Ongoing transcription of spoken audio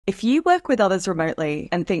If you work with others remotely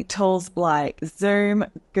and think tools like Zoom,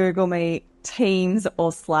 Google Meet, Teams,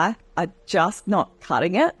 or Slack are just not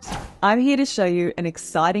cutting it, I'm here to show you an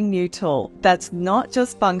exciting new tool that's not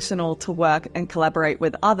just functional to work and collaborate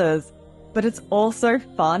with others, but it's also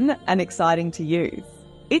fun and exciting to use.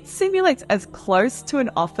 It simulates as close to an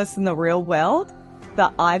office in the real world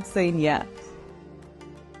that I've seen yet.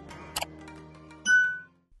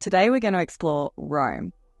 Today we're going to explore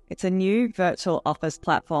Roam. It's a new virtual office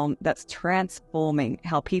platform that's transforming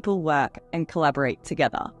how people work and collaborate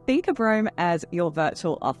together. Think of Roam as your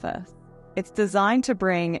virtual office. It's designed to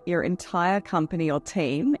bring your entire company or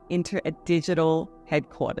team into a digital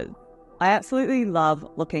headquarters. I absolutely love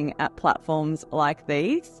looking at platforms like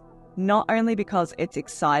these, not only because it's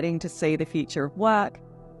exciting to see the future of work,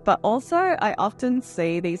 but also I often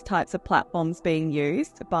see these types of platforms being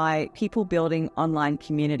used by people building online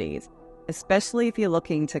communities. Especially if you're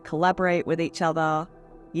looking to collaborate with each other,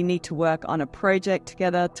 you need to work on a project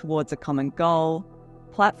together towards a common goal.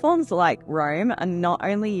 Platforms like Roam are not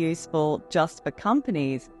only useful just for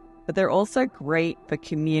companies, but they're also great for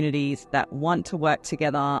communities that want to work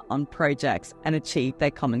together on projects and achieve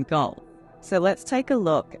their common goal. So let's take a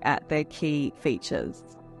look at their key features.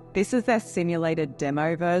 This is their simulated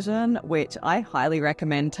demo version, which I highly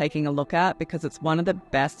recommend taking a look at because it's one of the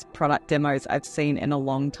best product demos I've seen in a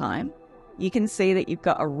long time. You can see that you've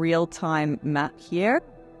got a real-time map here.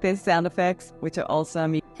 There's sound effects, which are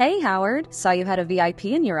awesome. Hey, Howard. Saw you had a VIP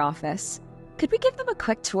in your office. Could we give them a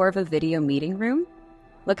quick tour of a video meeting room?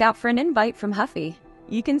 Look out for an invite from Huffy.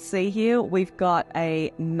 You can see here we've got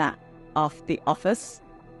a map of the office,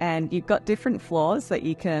 and you've got different floors that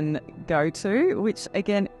you can go to, which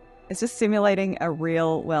again is just simulating a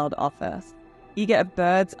real-world office. You get a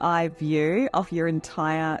bird's eye view of your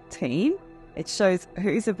entire team. It shows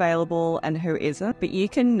who's available and who isn't, but you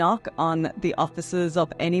can knock on the offices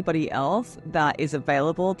of anybody else that is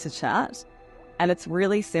available to chat, and it's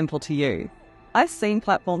really simple to use. I've seen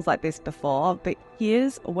platforms like this before, but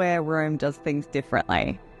here's where Roam does things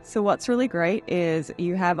differently. So what's really great is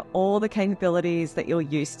you have all the capabilities that you're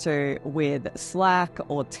used to with Slack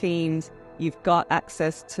or Teams. You've got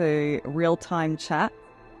access to real-time chat,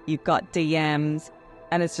 you've got DMs,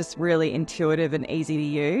 and it's just really intuitive and easy to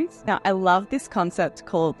use. Now, I love this concept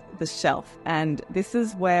called the shelf, and this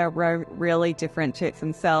is where Roam really differentiates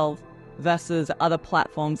themselves versus other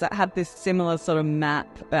platforms that have this similar sort of map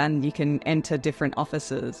and you can enter different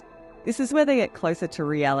offices. This is where they get closer to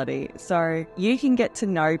reality. So you can get to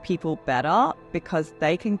know people better because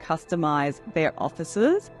they can customize their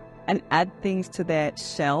offices and add things to their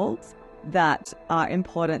shelves that are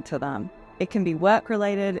important to them. It can be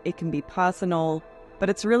work-related, it can be personal, but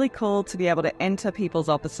it's really cool to be able to enter people's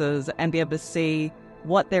offices and be able to see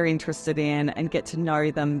what they're interested in and get to know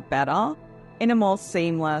them better in a more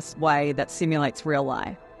seamless way that simulates real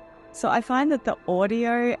life. So I find that the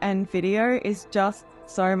audio and video is just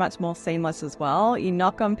so much more seamless as well. You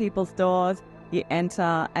knock on people's doors, you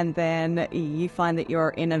enter, and then you find that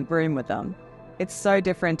you're in a room with them. It's so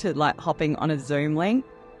different to like hopping on a Zoom link.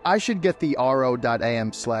 I should get the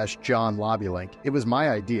ro.am/John lobby link. It was my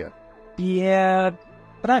idea. Yeah,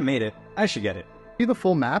 but I made it. I should get it. See the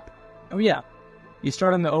full map? Oh yeah. You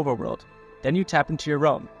start on the overworld. Then you tap into your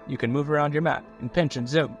Roam. You can move around your map and pinch and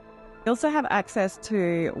zoom. You also have access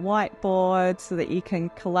to whiteboards so that you can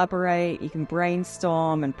collaborate, you can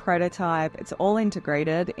brainstorm and prototype. It's all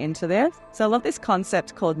integrated into this. So I love this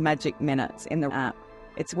concept called Magic Minutes in the app.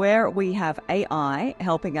 It's where we have AI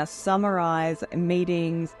helping us summarize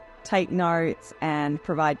meetings, take notes, and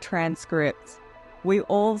provide transcripts. We've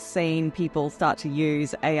all seen people start to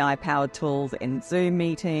use AI-powered tools in Zoom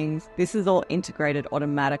meetings. This is all integrated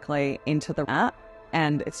automatically into the app,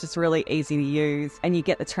 and it's just really easy to use, and you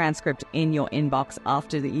get the transcript in your inbox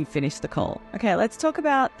after that you finish the call. Okay, let's talk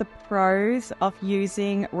about the pros of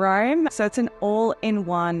using Roam. So it's an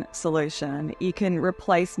all-in-one solution. You can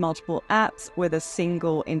replace multiple apps with a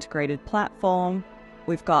single integrated platform.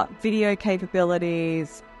 We've got video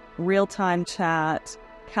capabilities, real-time chat,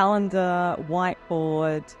 calendar,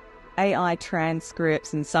 whiteboard, AI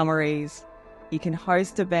transcripts and summaries. You can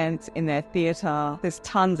host events in their theatre. There's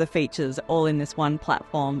tons of features all in this one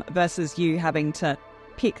platform versus you having to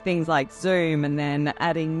pick things like Zoom and then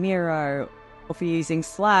adding Miro, or if you're using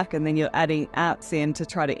Slack and then you're adding apps in to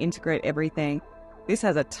try to integrate everything. This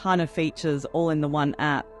has a ton of features all in the one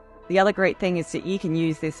app. The other great thing is that you can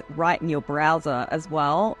use this right in your browser as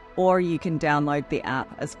well, or you can download the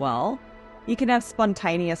app as well. You can have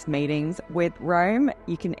spontaneous meetings with Roam.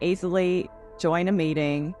 You can easily join a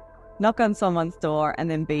meeting, knock on someone's door, and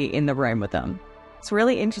then be in the room with them. It's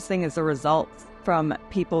really interesting as the results from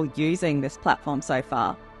people using this platform so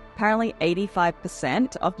far. Apparently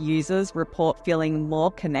 85% of users report feeling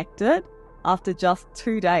more connected after just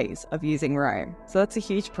 2 days of using Roam. So that's a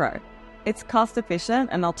huge pro. It's cost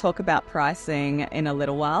efficient, and I'll talk about pricing in a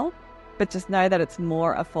little while, but just know that it's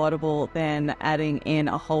more affordable than adding in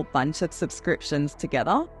a whole bunch of subscriptions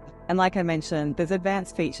together. And like I mentioned, there's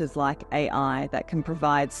advanced features like AI that can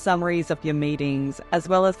provide summaries of your meetings, as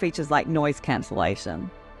well as features like noise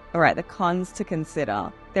cancellation. All right, the cons to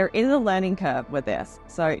consider. There is a learning curve with this,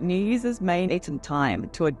 so new users may need some time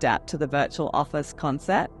to adapt to the virtual office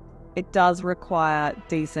concept. It does require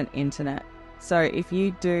decent internet. So if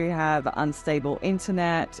you do have unstable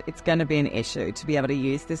internet, it's going to be an issue to be able to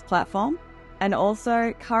use this platform. And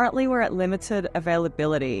also, currently we're at limited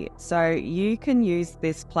availability. So you can use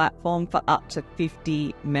this platform for up to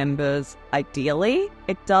 50 members ideally.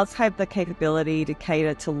 It does have the capability to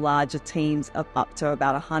cater to larger teams of up to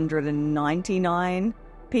about 199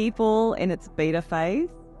 people in its beta phase.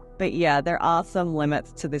 But yeah, there are some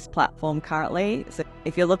limits to this platform currently. So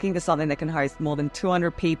if you're looking for something that can host more than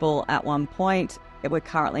 200 people at one point, we're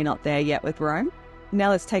currently not there yet with Roam.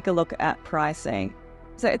 Now let's take a look at pricing.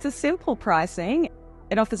 So it's a simple pricing.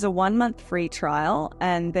 It offers a 1-month free trial,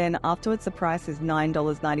 and then afterwards the price is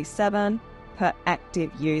 $9.97 per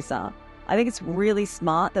active user. I think it's really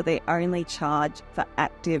smart that they only charge for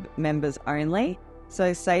active members only.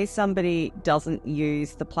 So say somebody doesn't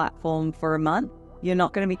use the platform for a month, you're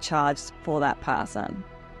not going to be charged for that person.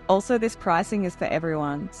 Also, this pricing is for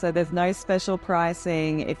everyone. So there's no special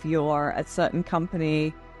pricing. If you're a certain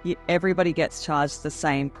company, everybody gets charged the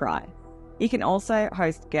same price. You can also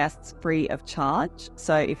host guests free of charge.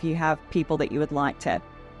 So if you have people that you would like to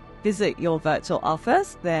visit your virtual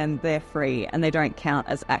office, then they're free and they don't count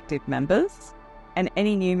as active members. And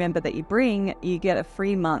any new member that you bring, you get a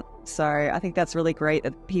free month. So I think that's really great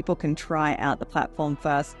that people can try out the platform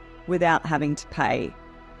first without having to pay.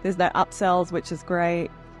 There's no upsells, which is great.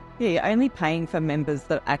 Yeah, you're only paying for members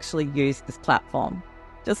that actually use this platform.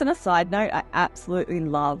 Just on a side note, I absolutely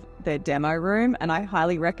love their demo room, and I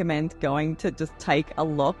highly recommend going to just take a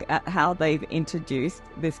look at how they've introduced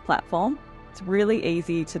this platform. It's really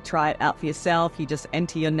easy to try it out for yourself. You just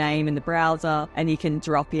enter your name in the browser and you can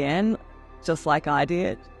drop in, just like I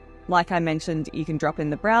did. Like I mentioned, you can drop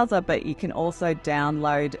in the browser, but you can also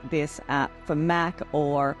download this app for Mac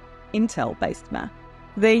or Intel-based Mac.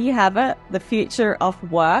 There you have it, the future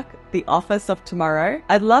of work, the office of tomorrow.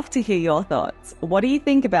 I'd love to hear your thoughts. What do you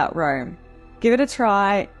think about Roam? Give it a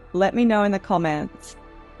try. Let me know in the comments.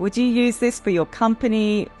 Would you use this for your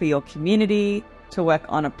company, for your community, to work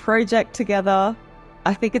on a project together?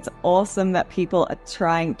 I think it's awesome that people are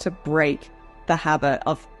trying to break the habit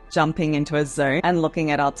of jumping into a Zoom and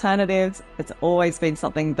looking at alternatives. It's always been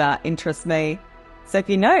something that interests me. So if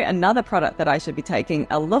you know another product that I should be taking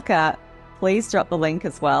a look at, please drop the link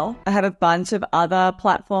as well. I have a bunch of other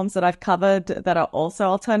platforms that I've covered that are also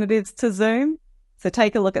alternatives to Zoom. So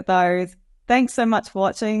take a look at those. Thanks so much for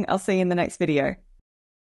watching. I'll see you in the next video.